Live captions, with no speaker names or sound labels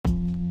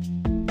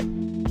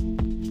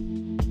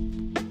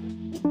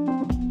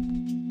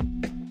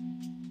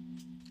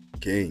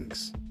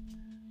Kings.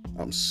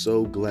 I'm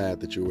so glad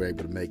that you were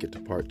able to make it to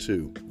part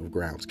 2 of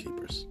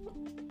Groundskeepers.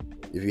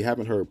 If you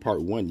haven't heard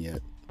part 1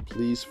 yet,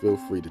 please feel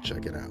free to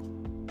check it out.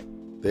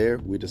 There,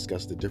 we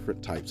discuss the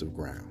different types of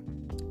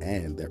ground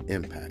and their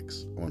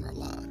impacts on our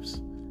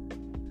lives.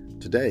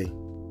 Today,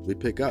 we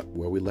pick up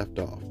where we left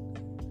off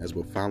as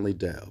we'll finally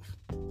delve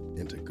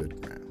into good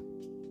ground.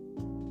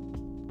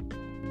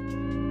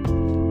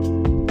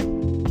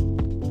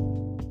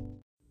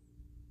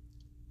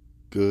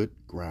 Good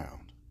ground.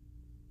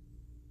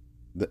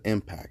 The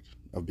impact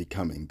of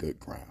becoming good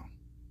ground.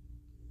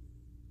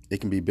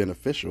 It can be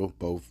beneficial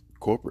both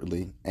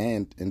corporately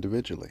and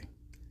individually.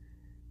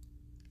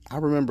 I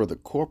remember the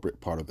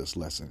corporate part of this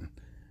lesson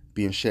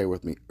being shared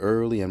with me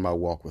early in my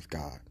walk with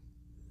God.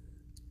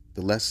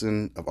 The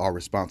lesson of our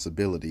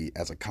responsibility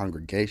as a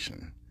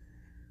congregation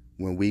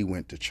when we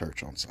went to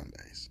church on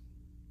Sundays.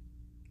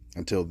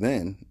 Until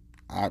then,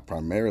 I'd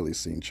primarily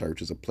seen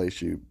church as a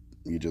place you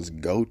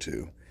just go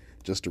to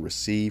just to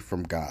receive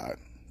from God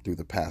through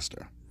the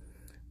pastor,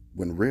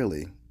 when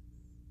really,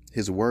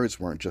 his words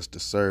weren't just to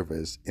serve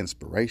as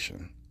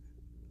inspiration,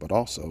 but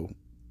also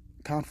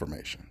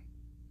confirmation.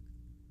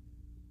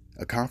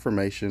 A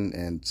confirmation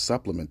and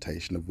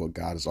supplementation of what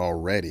God is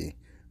already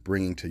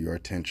bringing to your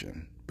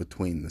attention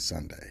between the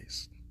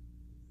Sundays.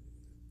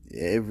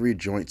 Every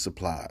joint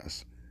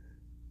supplies.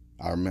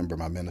 I remember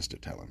my minister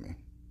telling me,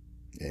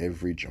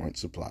 every joint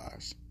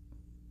supplies.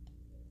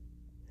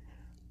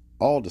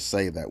 All to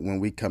say that when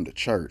we come to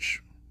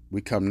church,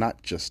 we come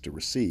not just to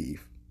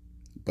receive,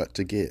 but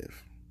to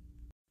give.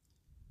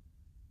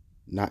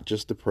 Not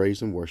just the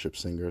praise and worship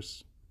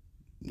singers,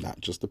 not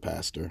just the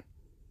pastor,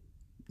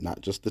 not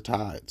just the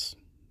tithes,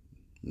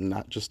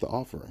 not just the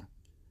offering.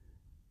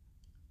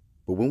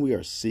 But when we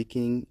are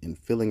seeking and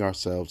filling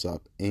ourselves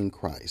up in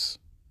Christ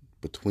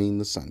between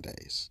the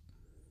Sundays,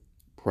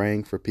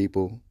 praying for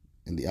people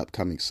in the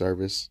upcoming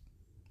service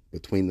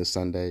between the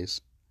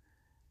Sundays,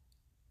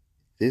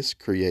 this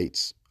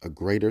creates a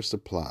greater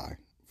supply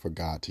for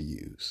God to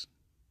use.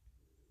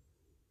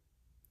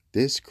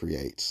 This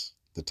creates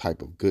the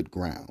type of good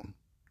ground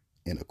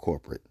in a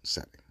corporate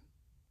setting.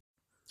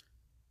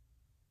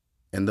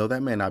 And though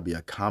that may not be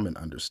a common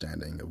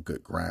understanding of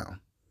good ground,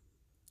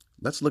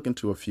 let's look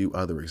into a few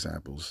other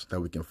examples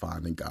that we can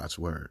find in God's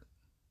Word.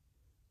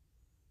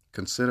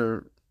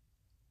 Consider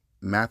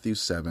Matthew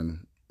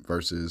 7,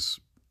 verses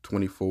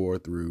 24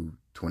 through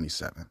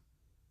 27,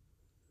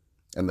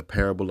 and the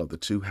parable of the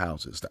two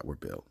houses that were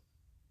built.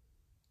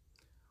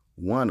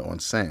 One on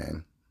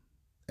sand,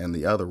 and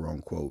the other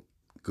on, quote,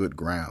 good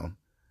ground,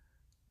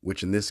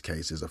 which in this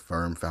case is a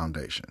firm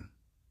foundation,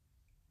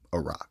 a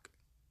rock.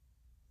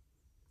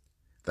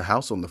 The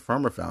house on the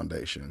firmer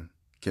foundation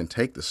can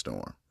take the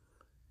storm,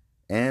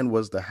 and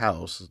was the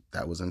house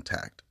that was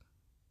intact.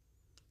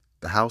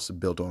 The house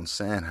built on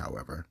sand,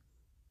 however,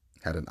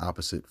 had an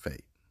opposite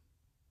fate.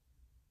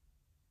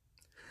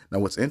 Now,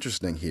 what's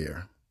interesting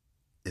here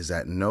is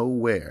that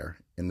nowhere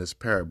in this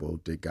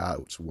parable did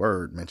God's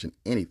word mention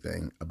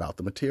anything about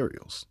the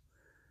materials.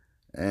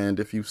 And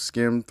if you've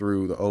skimmed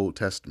through the Old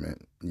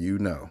Testament, you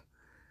know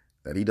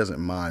that he doesn't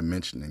mind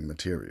mentioning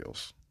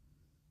materials.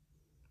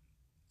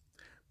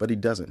 But he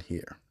doesn't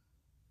here.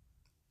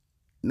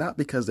 Not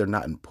because they're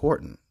not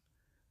important,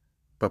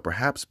 but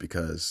perhaps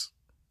because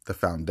the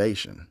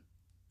foundation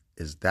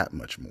is that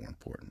much more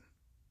important.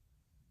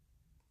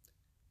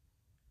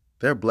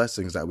 There are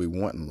blessings that we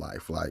want in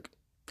life, like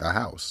a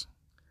house.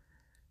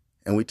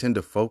 And we tend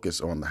to focus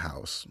on the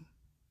house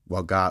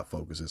while God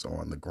focuses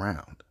on the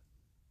ground.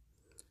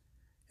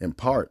 In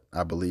part,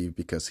 I believe,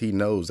 because he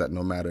knows that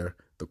no matter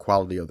the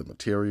quality of the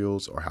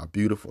materials or how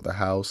beautiful the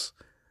house,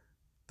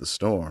 the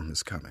storm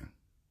is coming.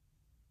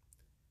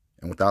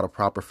 And without a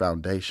proper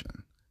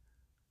foundation,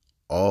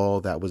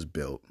 all that was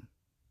built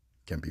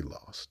can be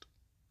lost.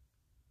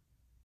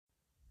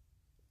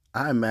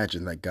 I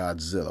imagine that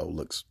God's Zillow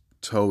looks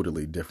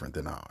totally different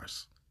than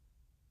ours.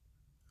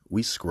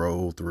 We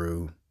scroll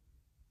through,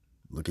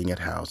 looking at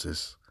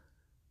houses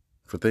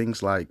for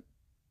things like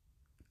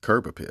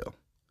curb appeal,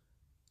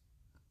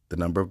 the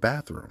number of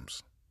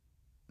bathrooms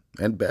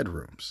and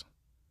bedrooms,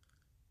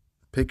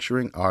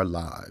 picturing our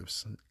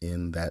lives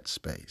in that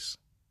space.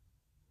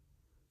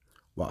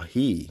 While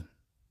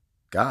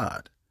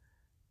God,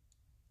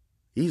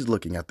 he's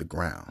looking at the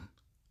ground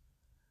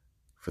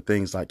for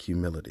things like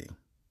humility,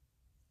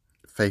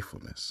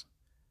 faithfulness,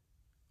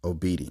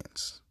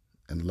 obedience,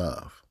 and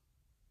love.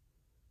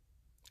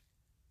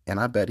 And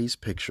I bet he's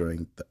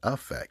picturing the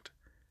effect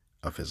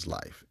of his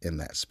life in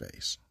that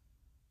space.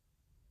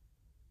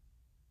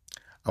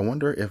 I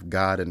wonder if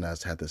God and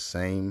us had the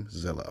same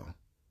Zillow,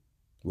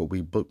 would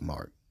we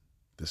bookmark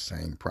the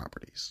same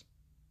properties?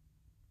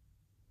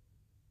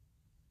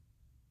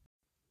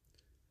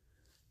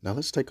 Now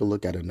let's take a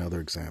look at another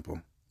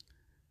example,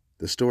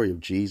 the story of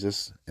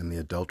Jesus and the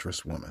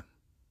adulterous woman.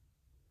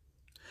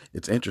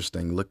 It's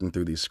interesting looking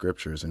through these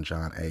scriptures in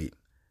John 8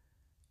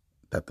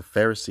 that the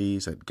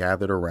Pharisees had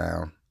gathered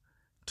around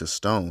to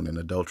stone an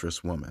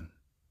adulterous woman.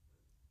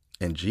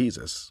 And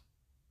Jesus,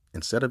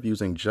 instead of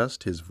using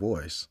just his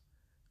voice,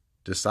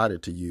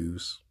 decided to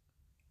use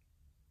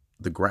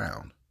the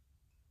ground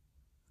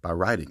by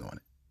writing on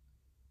it.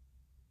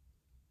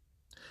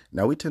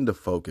 Now, we tend to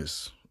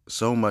focus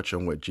so much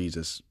on what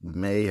Jesus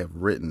may have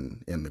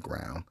written in the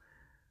ground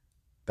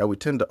that we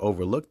tend to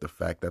overlook the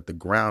fact that the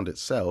ground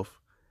itself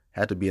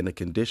had to be in a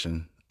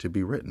condition to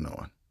be written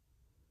on.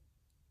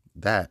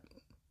 That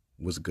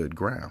was good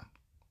ground.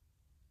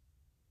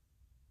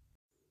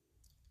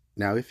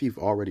 Now, if you've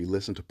already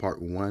listened to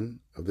part 1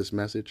 of this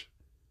message,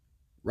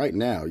 right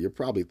now you're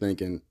probably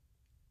thinking,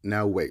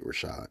 now wait,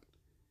 Rashad.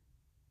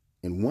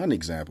 In one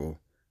example,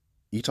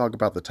 you talk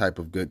about the type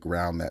of good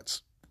ground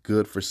that's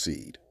good for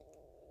seed.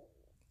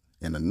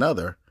 In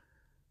another,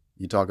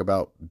 you talk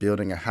about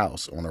building a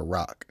house on a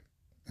rock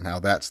and how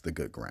that's the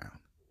good ground.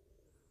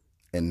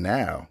 And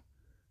now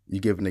you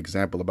give an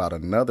example about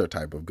another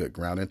type of good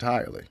ground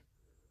entirely,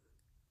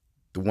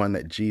 the one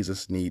that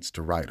Jesus needs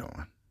to write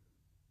on.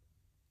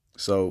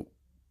 So,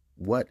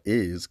 what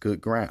is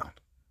good ground?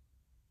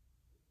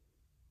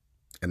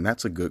 And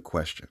that's a good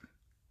question.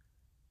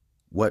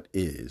 What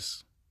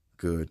is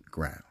good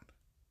ground?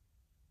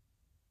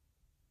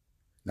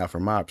 Now,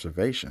 from my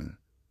observation,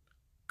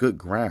 good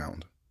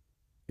ground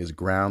is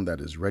ground that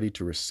is ready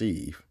to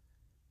receive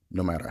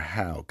no matter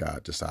how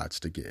God decides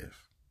to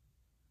give.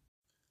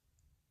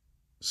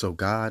 So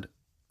God,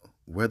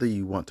 whether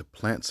you want to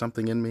plant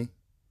something in me,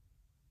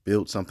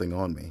 build something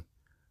on me,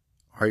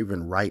 or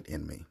even write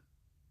in me,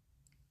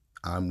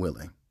 I'm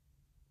willing.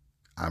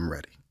 I'm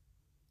ready.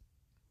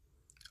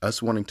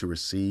 Us wanting to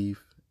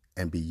receive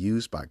and be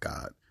used by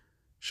God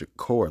should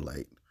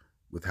correlate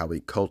with how we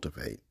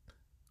cultivate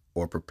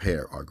or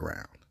prepare our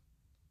ground.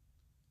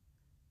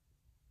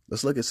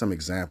 Let's look at some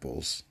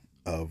examples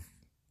of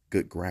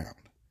good ground.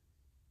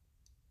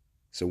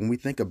 So when we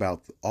think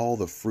about all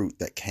the fruit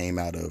that came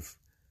out of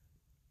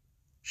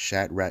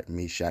Shadrach,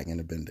 Meshach, and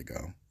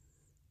Abednego,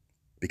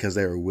 because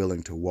they were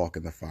willing to walk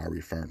in the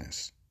fiery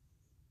furnace,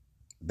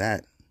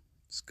 that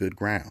is good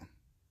ground.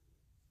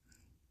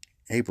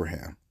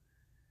 Abraham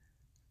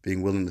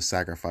being willing to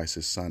sacrifice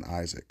his son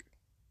Isaac,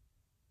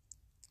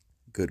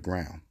 good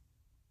ground.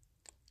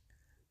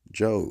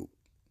 Job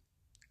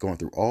going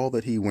through all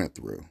that he went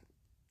through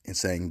and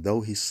saying,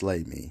 though he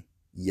slay me,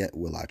 yet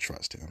will I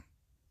trust him.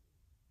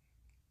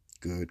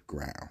 Good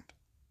ground.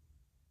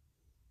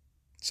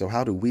 So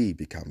how do we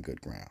become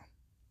good ground?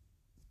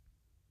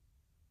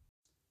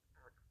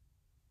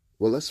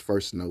 Well, let's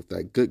first note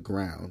that good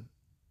ground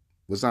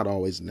was not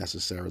always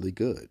necessarily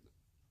good.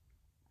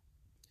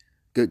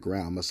 Good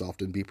ground must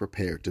often be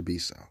prepared to be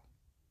so.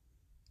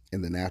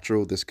 In the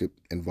natural, this could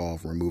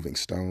involve removing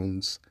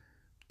stones,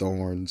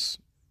 thorns,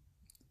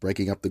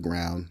 breaking up the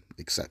ground,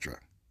 etc.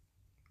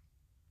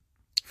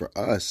 For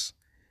us,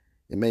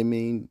 it may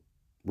mean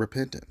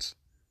repentance,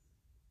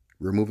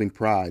 removing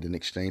pride in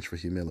exchange for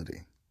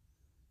humility,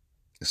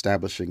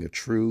 establishing a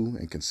true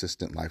and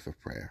consistent life of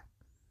prayer,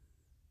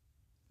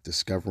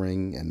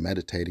 discovering and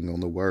meditating on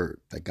the word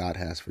that God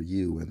has for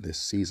you in this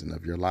season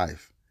of your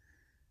life,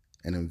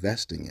 and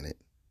investing in it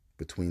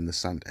between the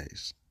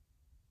Sundays.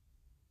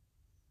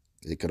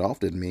 It could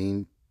often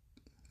mean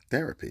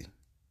therapy.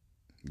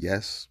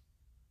 Yes,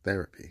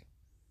 therapy.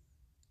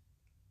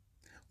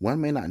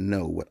 One may not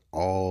know what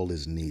all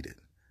is needed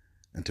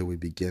until we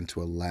begin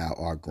to allow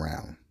our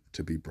ground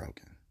to be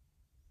broken.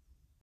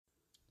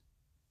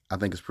 I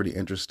think it's pretty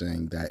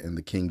interesting that in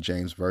the King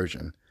James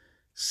Version,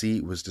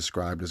 seed was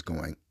described as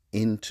going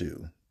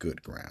into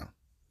good ground.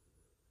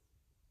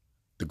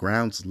 The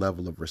ground's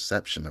level of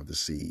reception of the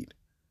seed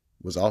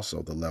was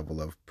also the level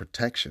of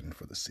protection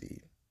for the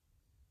seed.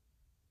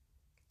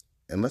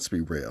 And let's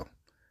be real,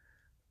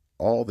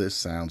 all this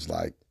sounds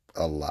like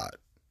a lot.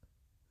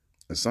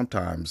 And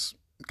sometimes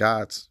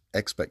God's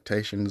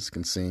expectations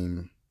can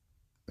seem,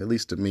 at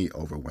least to me,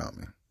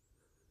 overwhelming.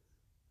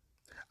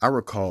 I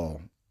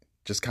recall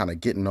just kind of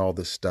getting all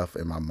this stuff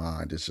in my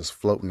mind, it's just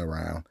floating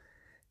around,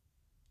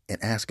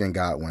 and asking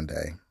God one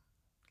day,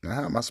 now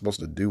how am I supposed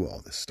to do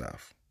all this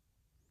stuff?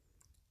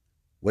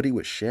 What he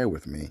would share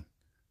with me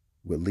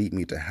would lead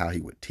me to how he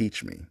would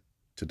teach me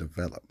to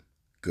develop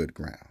good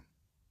ground.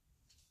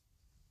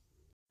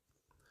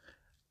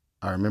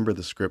 I remember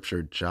the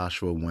scripture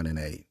Joshua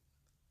 1:8,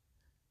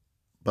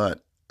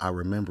 but I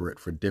remember it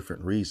for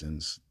different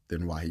reasons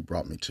than why he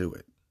brought me to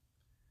it.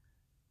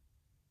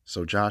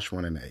 So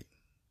Joshua 1:8,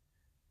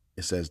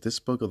 it says, this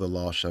book of the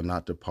law shall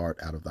not depart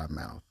out of thy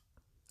mouth,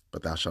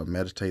 but thou shalt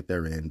meditate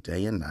therein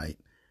day and night,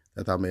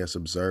 that thou mayest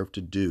observe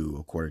to do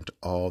according to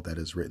all that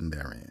is written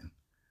therein.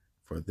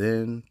 For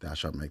then thou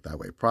shalt make thy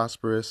way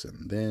prosperous,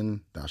 and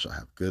then thou shalt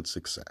have good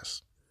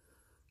success.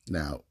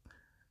 Now,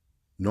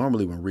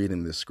 normally when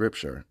reading this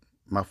scripture,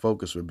 my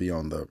focus would be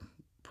on the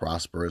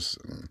prosperous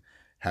and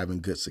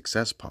having good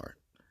success part.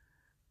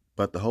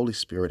 But the Holy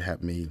Spirit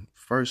had me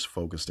first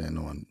focused in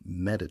on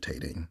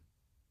meditating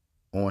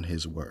on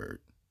his word.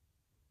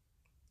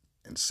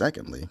 And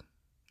secondly,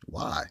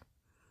 why?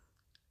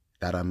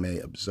 That I may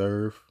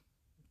observe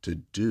to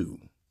do.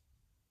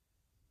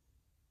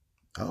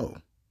 Oh,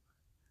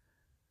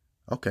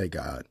 okay,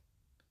 God.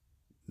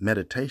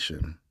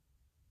 Meditation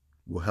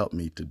will help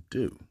me to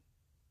do.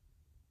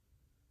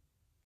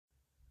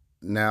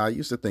 Now, I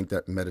used to think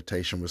that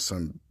meditation was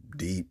some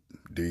deep,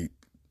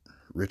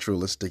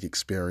 ritualistic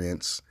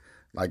experience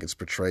like it's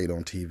portrayed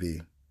on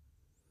TV.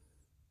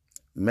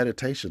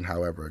 Meditation,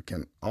 however,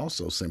 can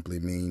also simply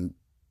mean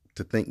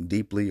to think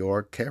deeply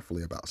or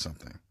carefully about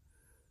something.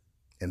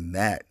 And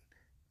that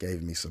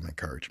gave me some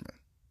encouragement.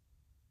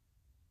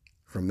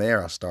 From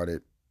there, I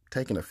started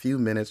taking a few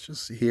minutes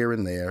just here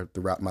and there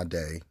throughout my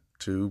day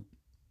to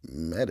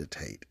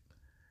meditate,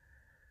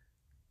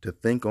 to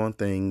think on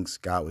things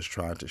God was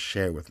trying to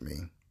share with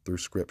me through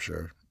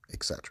scripture,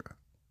 etc.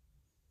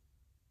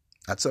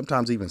 I'd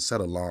sometimes even set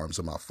alarms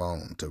on my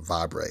phone to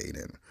vibrate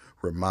and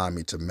remind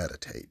me to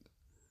meditate.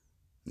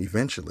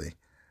 Eventually,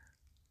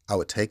 I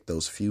would take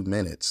those few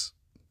minutes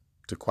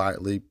to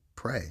quietly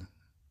pray,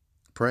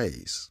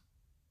 praise,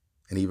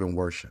 and even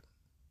worship.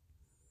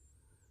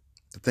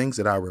 The things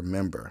that I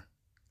remember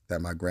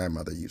that my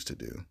grandmother used to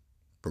do,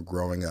 but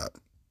growing up,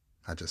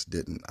 I just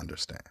didn't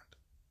understand.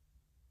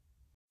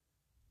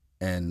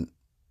 And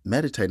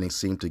meditating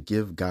seemed to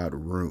give God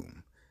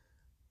room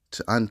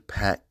to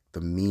unpack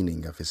the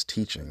meaning of his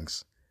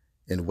teachings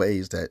in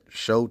ways that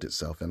showed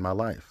itself in my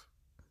life.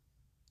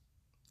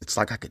 It's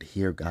like I could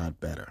hear God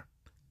better.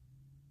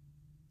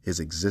 His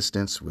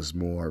existence was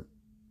more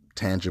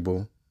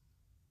tangible,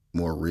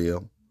 more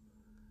real.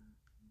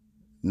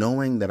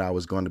 Knowing that I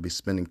was going to be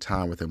spending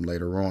time with him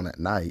later on at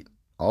night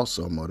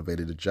also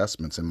motivated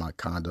adjustments in my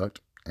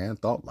conduct and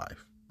thought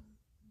life.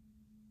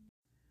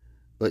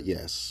 But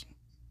yes,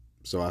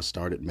 so I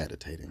started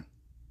meditating.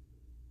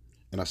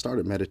 And I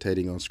started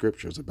meditating on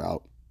scriptures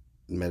about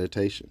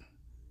meditation.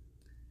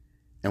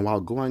 And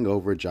while going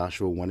over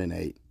Joshua 1 and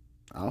 8,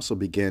 I also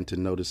began to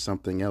notice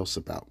something else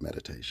about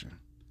meditation.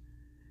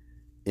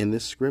 In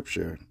this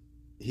scripture,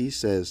 he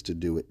says to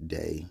do it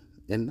day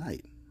and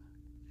night.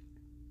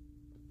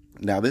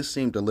 Now, this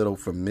seemed a little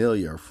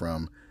familiar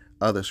from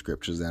other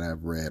scriptures that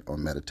I've read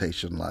on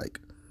meditation, like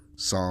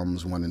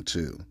Psalms 1 and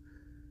 2.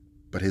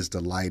 But his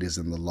delight is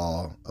in the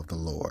law of the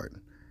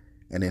Lord,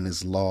 and in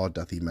his law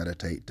doth he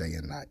meditate day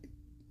and night.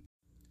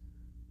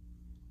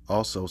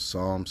 Also,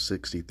 Psalm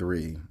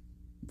 63,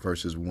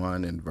 verses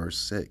 1 and verse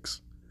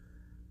 6.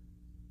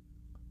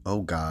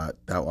 O God,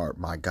 thou art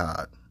my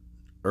God.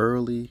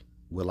 Early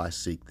will I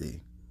seek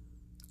thee.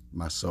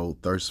 My soul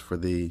thirsts for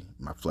thee,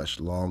 my flesh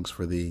longs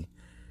for thee,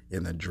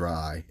 in the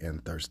dry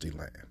and thirsty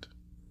land,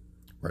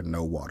 where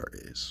no water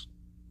is.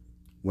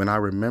 When I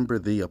remember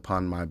thee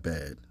upon my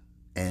bed,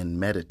 and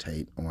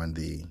meditate on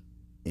thee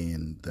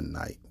in the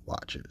night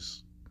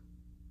watches.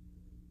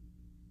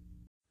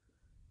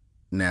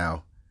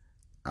 Now,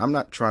 I'm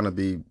not trying to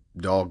be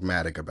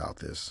dogmatic about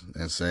this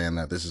and saying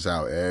that this is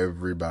how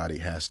everybody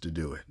has to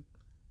do it.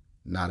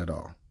 Not at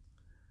all.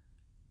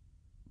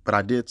 But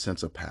I did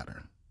sense a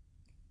pattern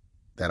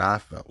that I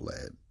felt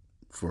led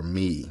for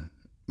me,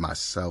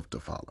 myself, to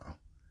follow.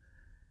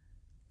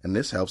 And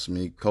this helps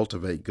me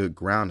cultivate good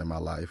ground in my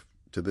life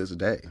to this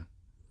day.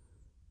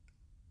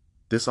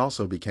 This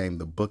also became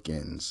the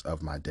bookends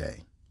of my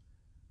day,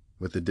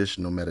 with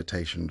additional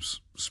meditations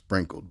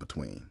sprinkled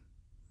between.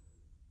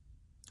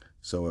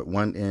 So at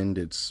one end,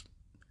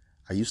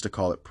 I used to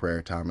call it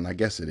prayer time, and I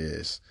guess it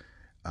is,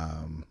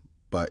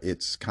 but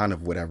it's kind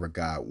of whatever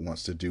God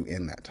wants to do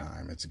in that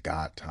time. It's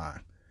God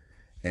time.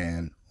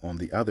 And on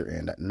the other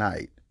end, at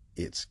night,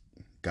 it's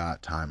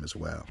God time as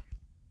well.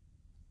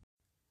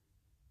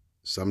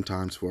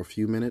 Sometimes for a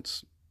few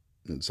minutes,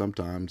 and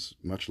sometimes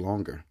much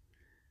longer.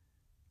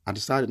 I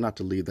decided not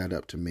to leave that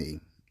up to me,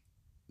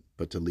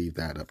 but to leave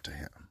that up to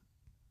him.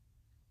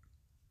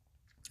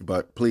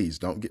 But please,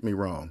 don't get me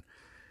wrong.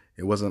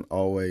 It wasn't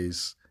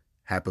always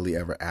happily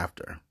ever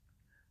after.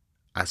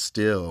 I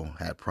still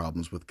had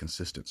problems with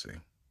consistency.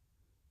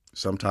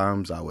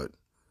 Sometimes I would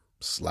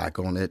slack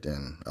on it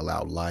and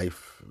allow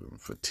life,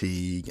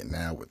 fatigue, and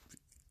now with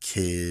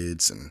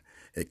kids and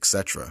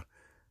etc.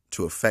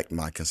 to affect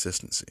my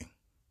consistency.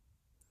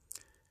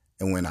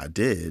 And when I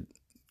did,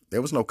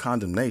 there was no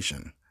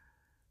condemnation,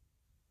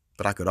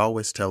 but I could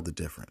always tell the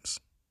difference.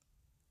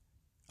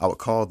 I would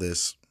call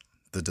this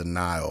the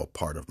denial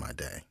part of my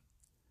day.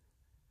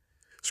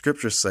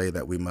 Scriptures say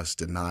that we must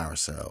deny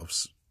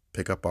ourselves,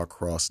 pick up our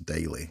cross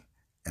daily,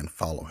 and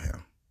follow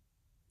him.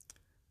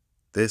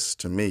 This,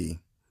 to me,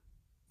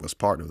 was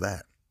part of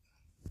that.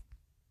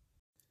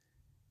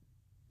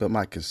 But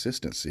my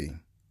consistency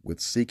with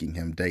seeking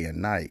him day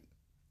and night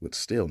would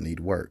still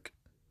need work.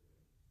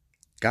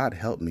 God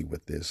helped me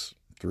with this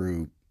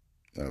through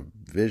a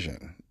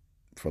vision,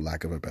 for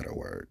lack of a better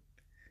word.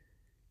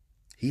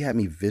 He had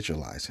me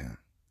visualize him,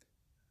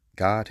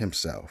 God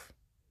himself,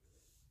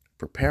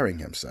 preparing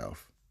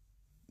himself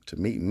to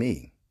meet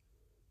me,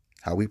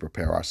 how we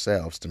prepare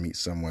ourselves to meet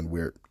someone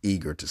we're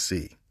eager to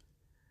see.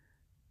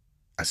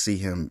 I see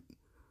him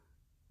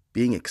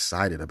being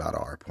excited about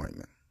our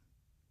appointment,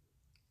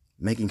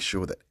 making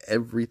sure that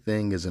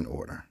everything is in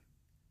order,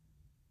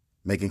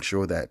 making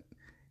sure that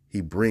he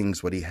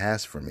brings what he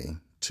has for me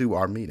to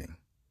our meeting.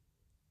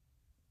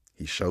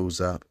 He shows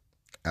up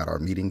at our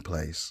meeting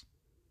place,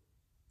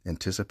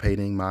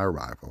 anticipating my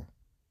arrival,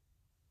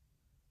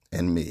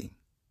 and me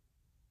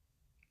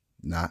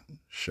not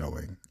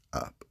showing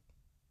up.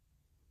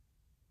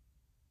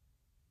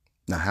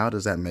 Now, how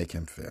does that make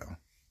him feel?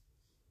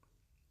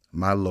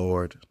 My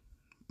Lord,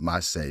 my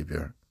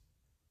Savior,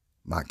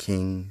 my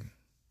King,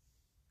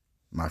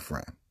 my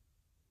friend,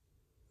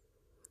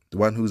 the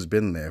one who's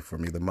been there for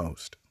me the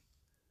most.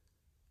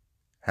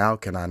 How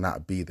can I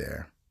not be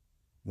there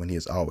when he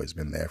has always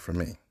been there for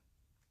me?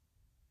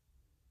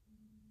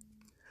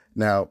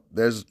 Now,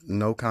 there's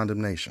no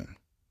condemnation,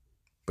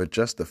 but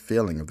just the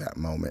feeling of that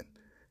moment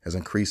has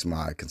increased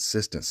my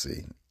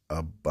consistency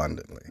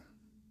abundantly.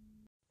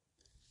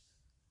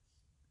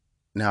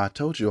 Now, I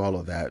told you all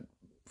of that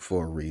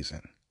for a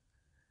reason.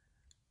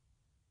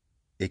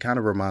 It kind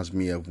of reminds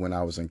me of when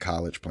I was in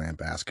college playing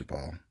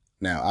basketball.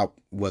 Now, I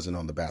wasn't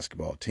on the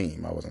basketball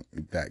team. I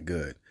wasn't that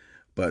good,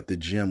 but the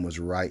gym was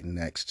right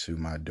next to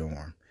my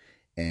dorm.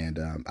 And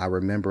I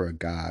remember a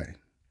guy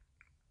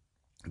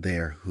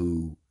there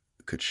who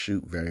could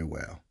shoot very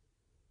well.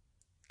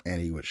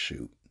 And he would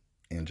shoot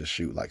and just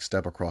shoot, like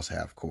step across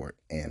half court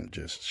and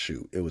just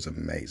shoot. It was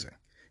amazing.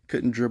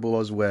 Couldn't dribble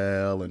as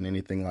well and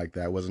anything like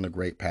that. Wasn't a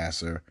great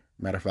passer.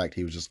 Matter of fact,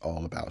 he was just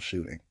all about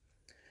shooting.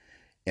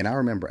 And I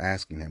remember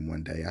asking him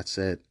one day, I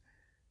said,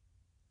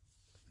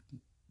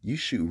 "You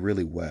shoot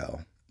really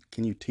well.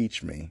 Can you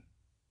teach me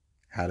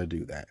how to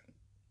do that?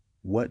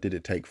 What did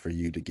it take for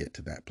you to get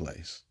to that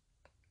place?"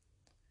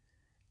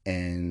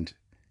 And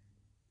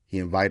he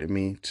invited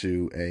me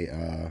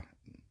to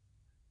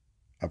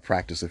a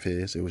practice of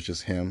his. It was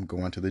just him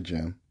going to the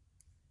gym,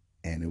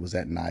 and it was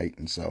at night.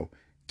 And so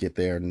get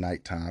there at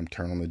nighttime,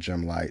 turn on the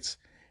gym lights.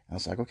 And I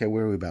was like, "Okay, what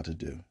are we about to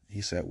do?"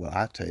 He said, "Well,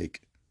 I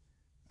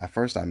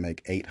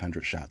make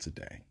 800 shots a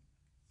day.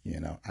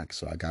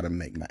 So I got to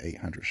make my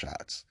 800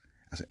 shots."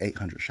 I said,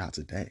 800 shots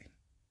a day.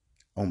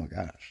 Oh my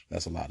gosh,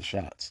 that's a lot of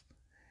shots.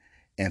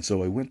 And so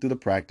we went through the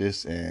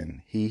practice,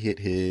 and he hit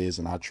his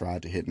and I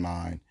tried to hit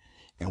mine.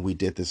 And we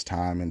did this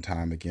time and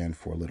time again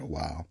for a little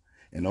while.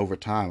 And over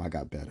time, I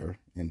got better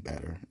and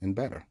better and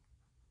better.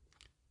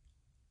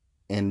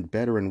 And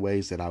better in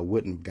ways that I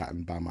wouldn't have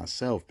gotten by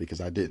myself, because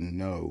I didn't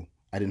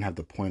have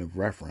the point of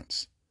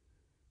reference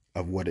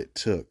of what it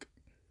took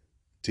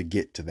to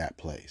get to that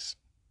place.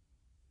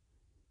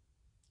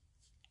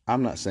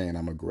 I'm not saying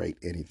I'm a great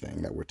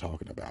anything that we're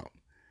talking about.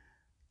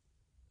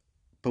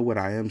 But what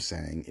I am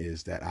saying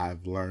is that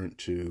I've learned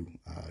to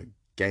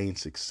gain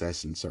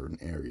success in certain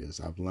areas.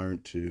 I've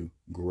learned to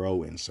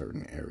grow in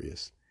certain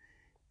areas.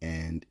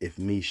 And if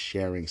me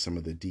sharing some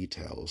of the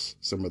details,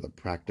 some of the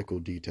practical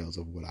details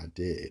of what I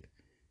did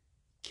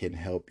can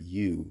help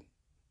you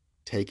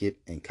take it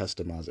and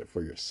customize it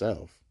for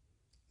yourself,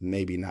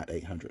 maybe not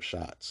 800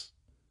 shots,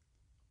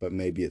 but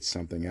maybe it's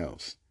something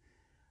else,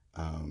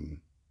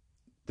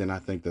 then I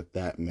think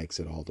that makes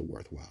it all the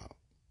worthwhile.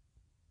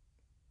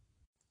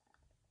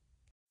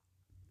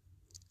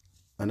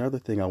 Another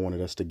thing I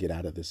wanted us to get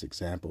out of this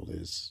example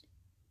is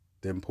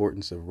the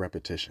importance of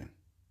repetition.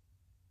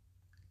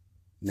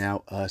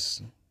 Now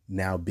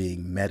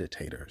being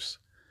meditators,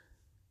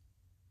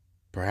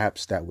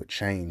 perhaps that would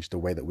change the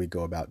way that we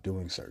go about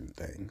doing certain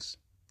things.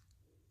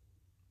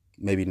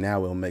 Maybe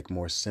now it'll make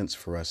more sense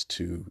for us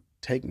to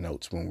take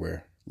notes when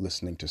we're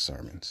listening to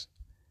sermons,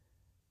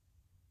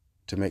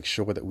 to make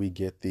sure that we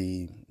get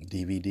the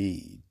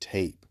DVD,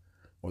 tape,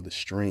 or the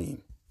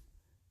stream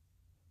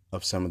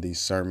of some of these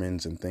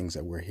sermons and things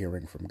that we're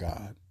hearing from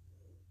God,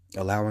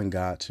 allowing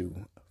God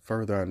to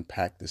further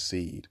unpack the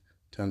seed,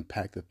 to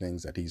unpack the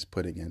things that he's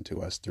putting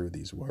into us through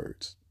these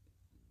words.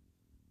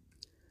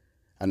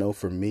 I know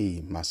for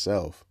me,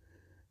 myself,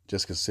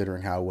 just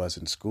considering how I was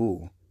in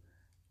school,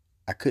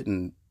 I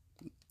couldn't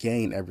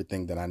gain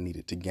everything that I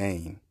needed to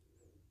gain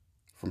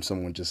from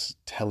someone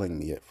just telling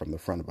me it from the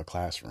front of a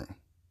classroom.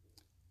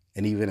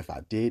 And even if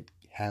I did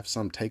have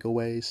some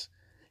takeaways,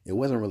 it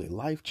wasn't really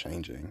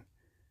life-changing,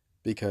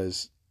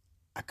 because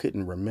I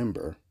couldn't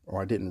remember,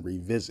 or I didn't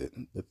revisit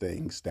the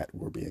things that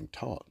were being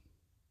taught.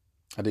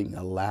 I didn't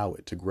allow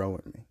it to grow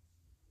in me.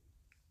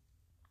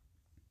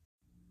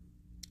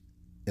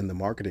 In the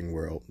marketing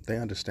world, they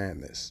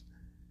understand this,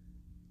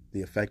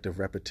 the effect of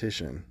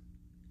repetition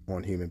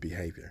on human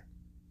behavior.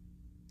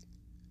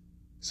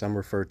 Some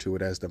refer to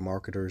it as the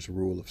marketer's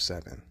rule of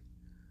 7,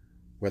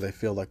 where they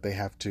feel like they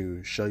have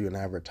to show you an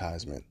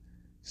advertisement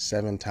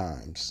 7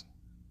 times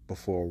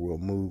before we'll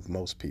move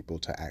most people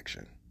to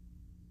action.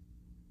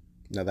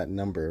 Now that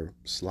number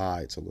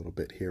slides a little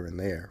bit here and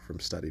there from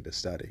study to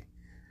study.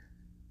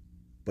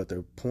 But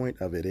the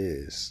point of it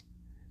is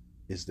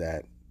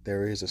that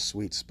there is a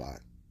sweet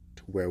spot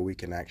to where we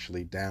can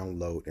actually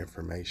download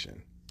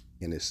information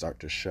and it start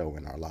to show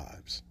in our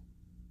lives.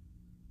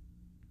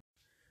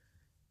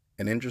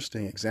 An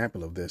interesting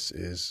example of this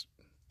is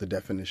the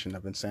definition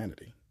of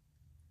insanity.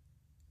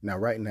 Now,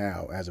 right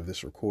now, as of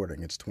this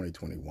recording, it's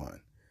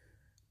 2021.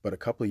 But a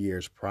couple of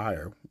years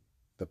prior,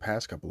 the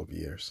past couple of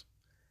years,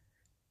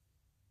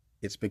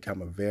 it's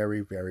become a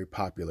very, very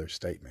popular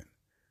statement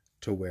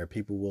to where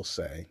people will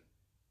say,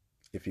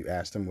 if you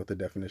ask them what the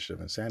definition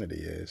of insanity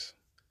is,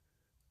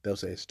 they'll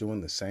say it's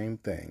doing the same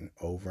thing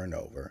over and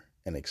over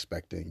and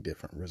expecting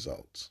different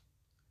results.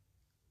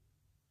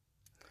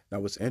 Now,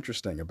 what's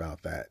interesting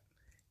about that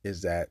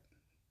is that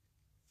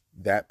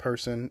that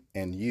person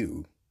and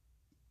you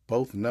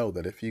both know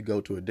that if you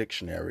go to a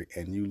dictionary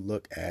and you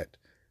look at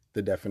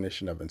the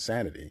definition of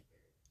insanity,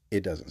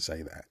 it doesn't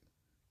say that.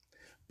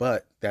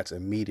 But that's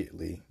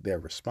immediately their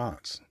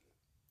response.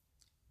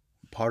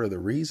 Part of the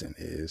reason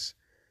is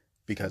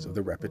because of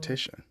the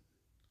repetition.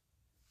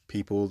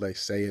 People, they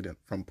say it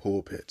from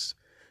pulpits.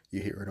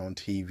 You hear it on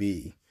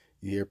TV.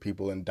 You hear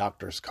people in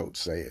doctor's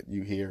coats say it.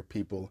 You hear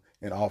people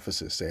in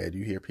offices say it.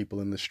 You hear people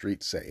in the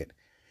streets say it.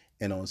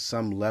 And on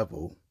some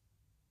level,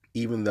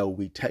 even though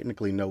we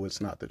technically know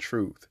it's not the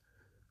truth,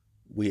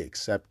 we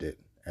accept it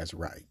as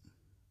right.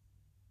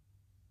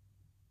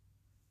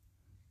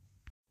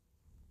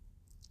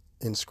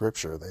 In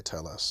Scripture, they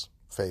tell us,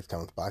 faith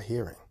cometh by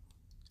hearing,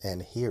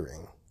 and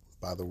hearing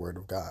by the word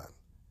of God.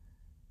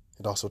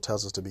 It also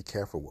tells us to be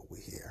careful what we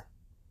hear.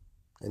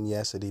 And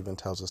yes, it even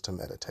tells us to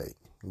meditate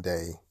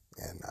day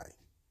and night.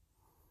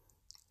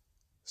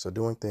 So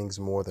doing things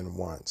more than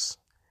once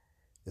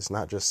is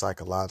not just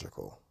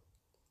psychological,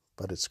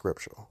 but it's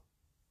scriptural.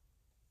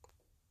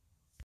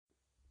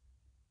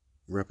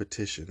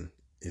 Repetition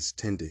is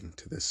tending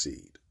to the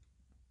seed.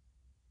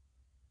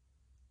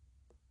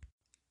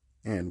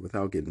 And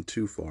without getting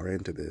too far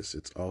into this,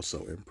 it's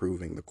also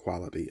improving the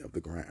quality of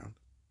the ground.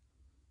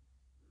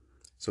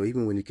 So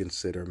even when you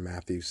consider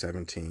Matthew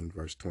 17,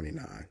 verse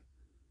 29,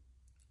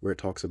 where it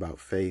talks about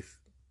faith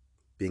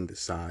being the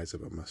size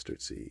of a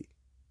mustard seed,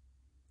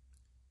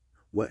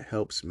 what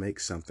helps make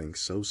something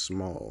so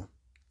small,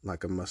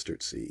 like a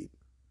mustard seed,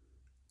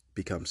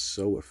 become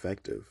so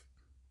effective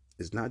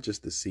is not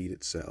just the seed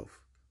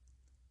itself,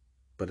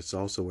 but it's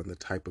also in the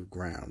type of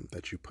ground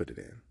that you put it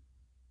in.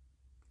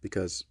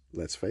 Because,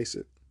 let's face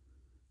it,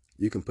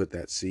 you can put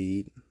that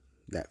seed,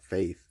 that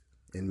faith,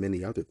 in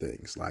many other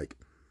things like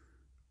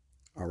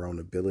our own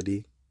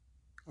ability,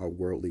 our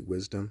worldly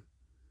wisdom,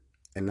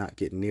 and not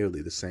get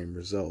nearly the same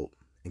result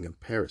in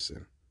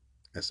comparison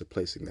as to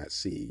placing that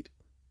seed,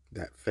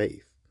 that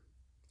faith,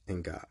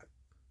 in God.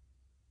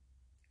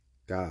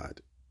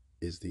 God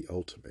is the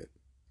ultimate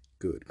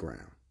good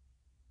ground.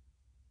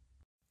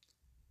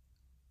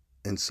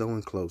 And so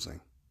in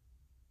closing,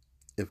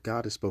 if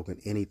God has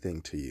spoken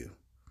anything to you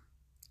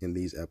in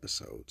these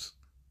episodes,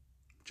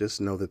 just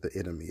know that the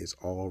enemy is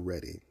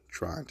already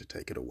trying to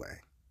take it away.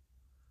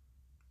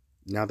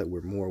 Now that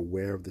we're more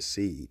aware of the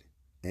seed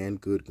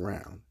and good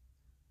ground,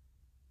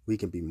 we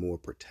can be more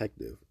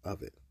protective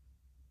of it.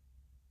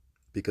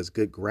 Because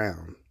good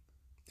ground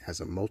has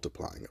a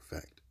multiplying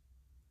effect,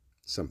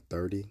 some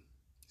 30,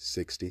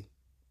 60,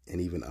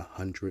 and even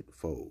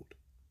 100-fold.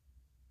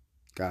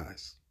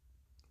 Guys,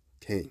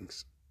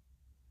 kings,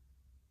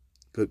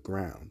 good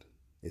ground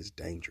is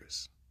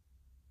dangerous.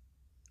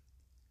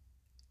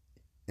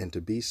 And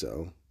to be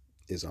so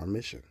is our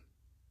mission.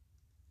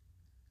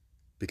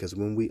 Because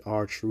when we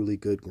are truly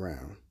good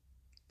ground,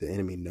 the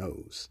enemy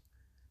knows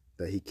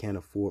that he can't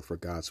afford for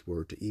God's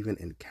word to even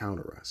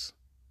encounter us,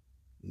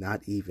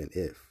 not even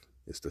if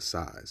it's the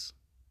size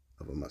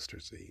of a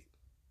mustard seed.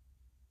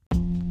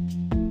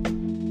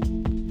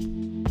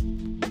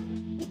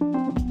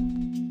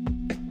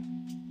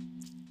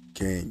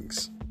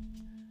 Kings,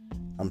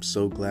 I'm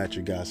so glad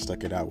you guys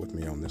stuck it out with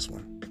me on this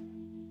one.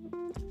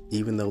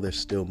 Even though there's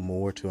still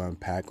more to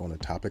unpack on a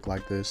topic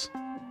like this,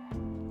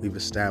 we've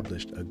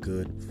established a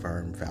good,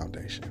 firm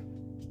foundation.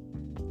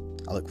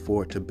 I look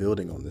forward to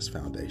building on this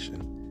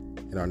foundation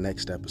in our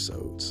next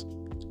episodes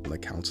on the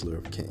Counselor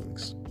of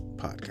Kings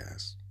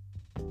podcast.